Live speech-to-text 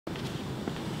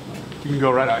You can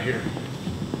go right out here.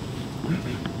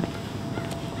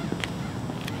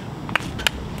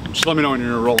 Just let me know when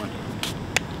you're rolling.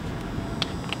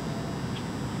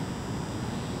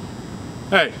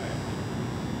 Hey,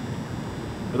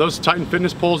 are those Titan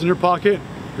Fitness poles in your pocket,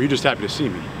 or are you just happy to see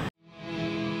me?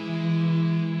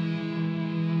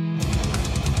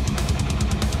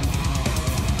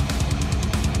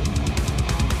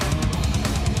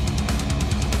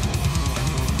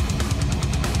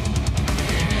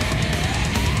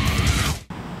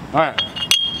 All right,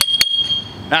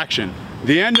 action.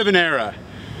 The end of an era.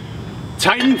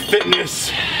 Titan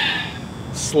Fitness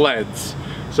sleds.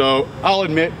 So I'll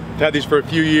admit, I've had these for a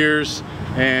few years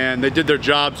and they did their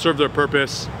job, served their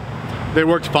purpose. They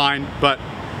worked fine, but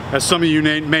as some of you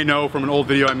may know from an old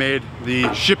video I made,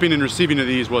 the shipping and receiving of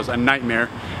these was a nightmare.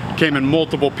 Came in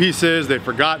multiple pieces, they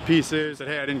forgot pieces. Said,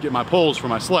 hey, I didn't get my poles for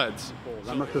my sleds.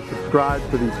 I must have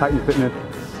subscribed to the Titan Fitness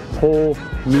pole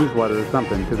newsletter or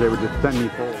something, because they would just send me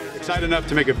poles. Excited enough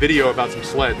to make a video about some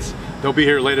sleds. They'll be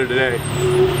here later today.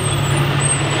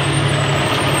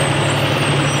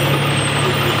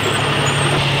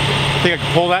 Think I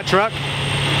can pull that truck?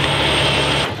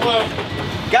 Hello.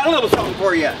 Got a little something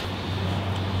for you.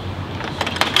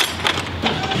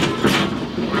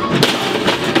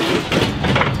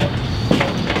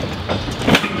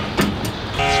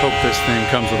 Let's hope this thing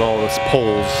comes with all this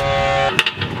poles.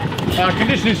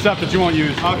 Conditioning stuff that you won't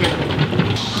use. Okay.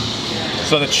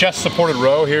 So the chest supported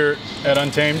row here at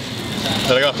Untamed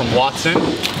that I got from Watson,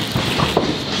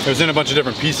 it was in a bunch of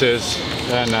different pieces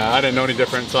and I didn't know any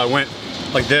different, so I went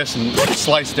like this and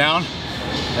sliced down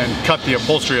and cut the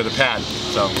upholstery of the pad.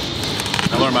 So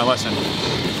I learned my lesson.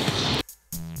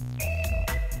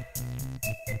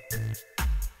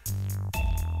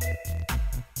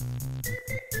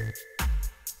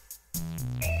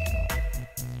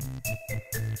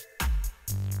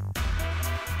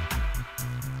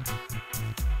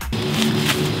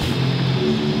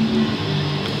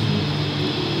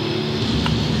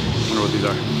 Wonder what these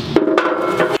are.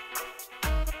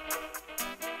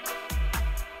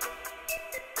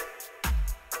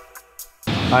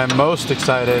 I am most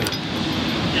excited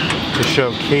to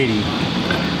show Katie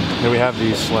that we have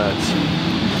these sleds,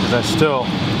 because I still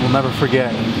will never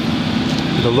forget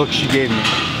the look she gave me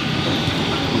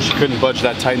when she couldn't budge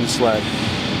that Titan sled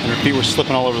and her feet were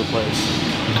slipping all over the place.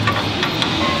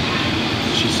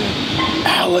 She said,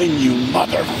 "Alan, you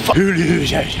motherfucker."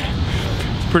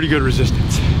 It's pretty good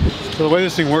resistance. So the way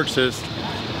this thing works is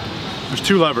there's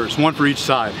two levers, one for each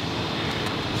side.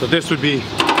 So this would be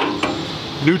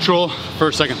neutral,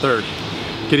 first, second, third,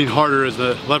 getting harder as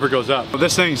the lever goes up.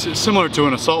 This thing's similar to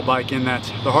an assault bike in that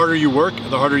the harder you work,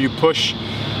 the harder you push,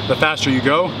 the faster you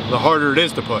go, the harder it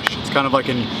is to push. It's kind of like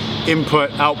an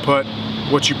input, output.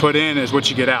 What you put in is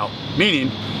what you get out.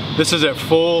 Meaning, this is at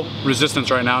full resistance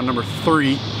right now, number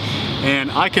 3,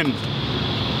 and I can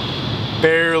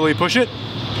barely push it,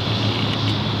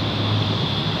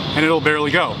 and it'll barely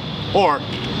go. Or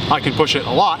I can push it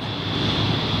a lot,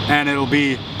 and it'll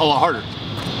be a lot harder.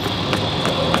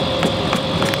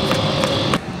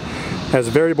 Has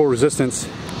variable resistance,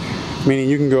 meaning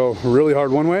you can go really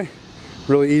hard one way,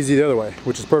 really easy the other way,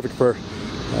 which is perfect for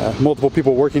multiple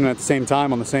people working at the same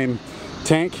time on the same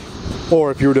tank, or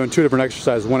if you were doing 2 different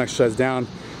exercises, one exercise down,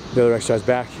 the other exercise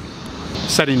back.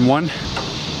 Setting 1.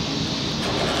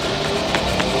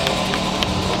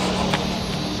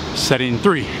 Setting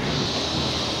 3.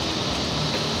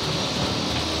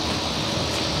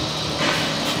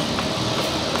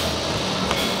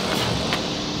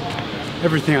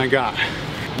 Everything I got.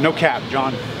 No cap,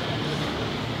 John.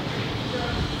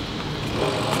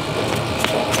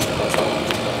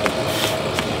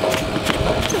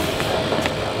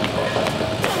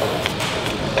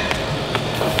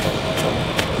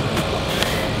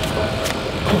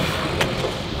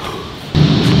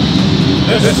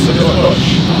 This is a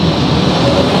push.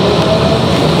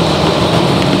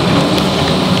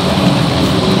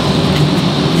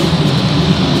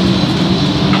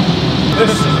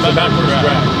 This is the backwards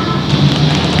grab.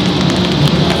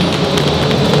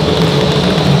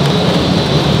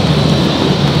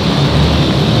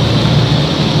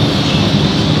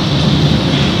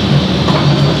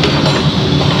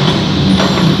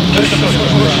 This is the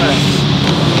push.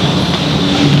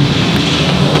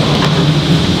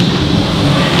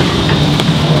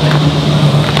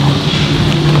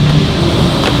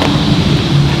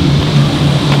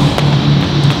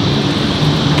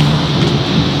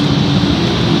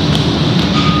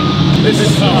 This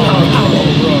is how Apparel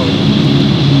road.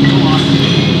 Come on.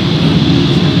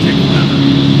 Take the lever.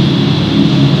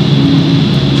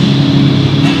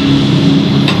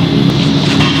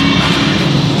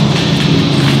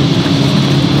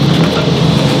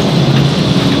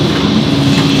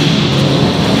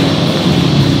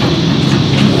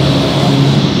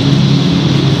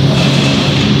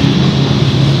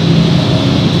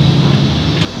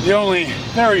 only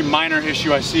very minor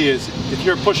issue I see is if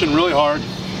you're pushing really hard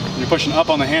and you're pushing up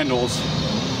on the handles,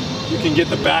 you can get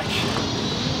the back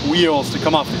wheels to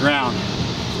come off the ground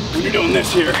when you're doing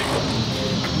this here.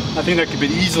 I think that could be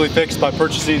easily fixed by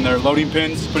purchasing their loading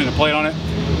pins, putting a plate on it.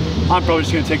 I'm probably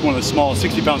just gonna take one of the small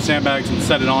 60-pound sandbags and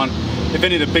set it on if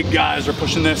any of the big guys are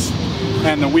pushing this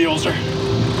and the wheels are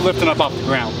lifting up off the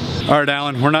ground. All right,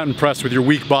 Alan, we're not impressed with your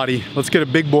weak body. Let's get a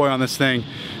big boy on this thing,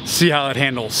 see how it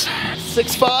handles.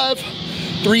 6'5",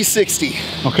 360.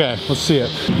 Okay, let's see it.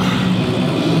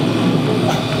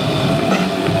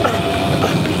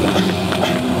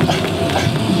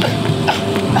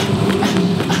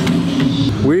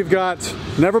 We've got,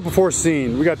 never before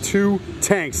seen, we got 2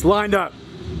 tanks lined up.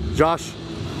 Josh,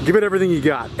 give it everything you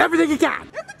got. Everything you got!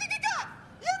 Everything you got!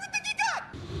 Everything you got!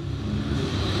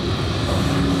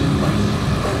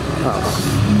 Oh.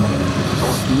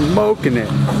 Smoking it.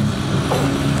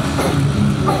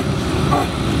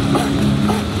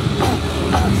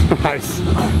 Nice.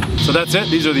 So that's it.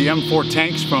 These are the M4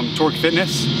 tanks from Torque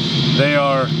Fitness. They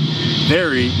are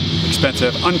very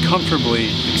expensive, uncomfortably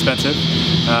expensive,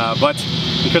 but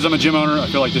because I'm a gym owner, I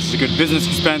feel like this is a good business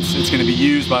expense. It's gonna be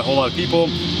used by a whole lot of people.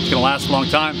 It's gonna last a long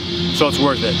time, so it's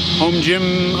worth it. Home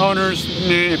gym owners,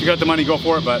 if you got the money, go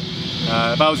for it, but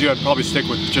if I was you, I'd probably stick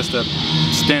with just a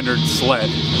standard sled.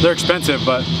 They're expensive,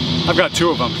 but I've got 2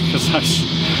 of them because I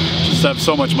just have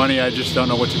so much money, I just don't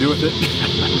know what to do with it.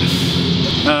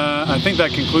 I think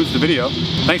that concludes the video.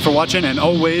 Thanks for watching, and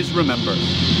always remember,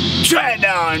 tread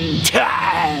on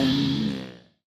time!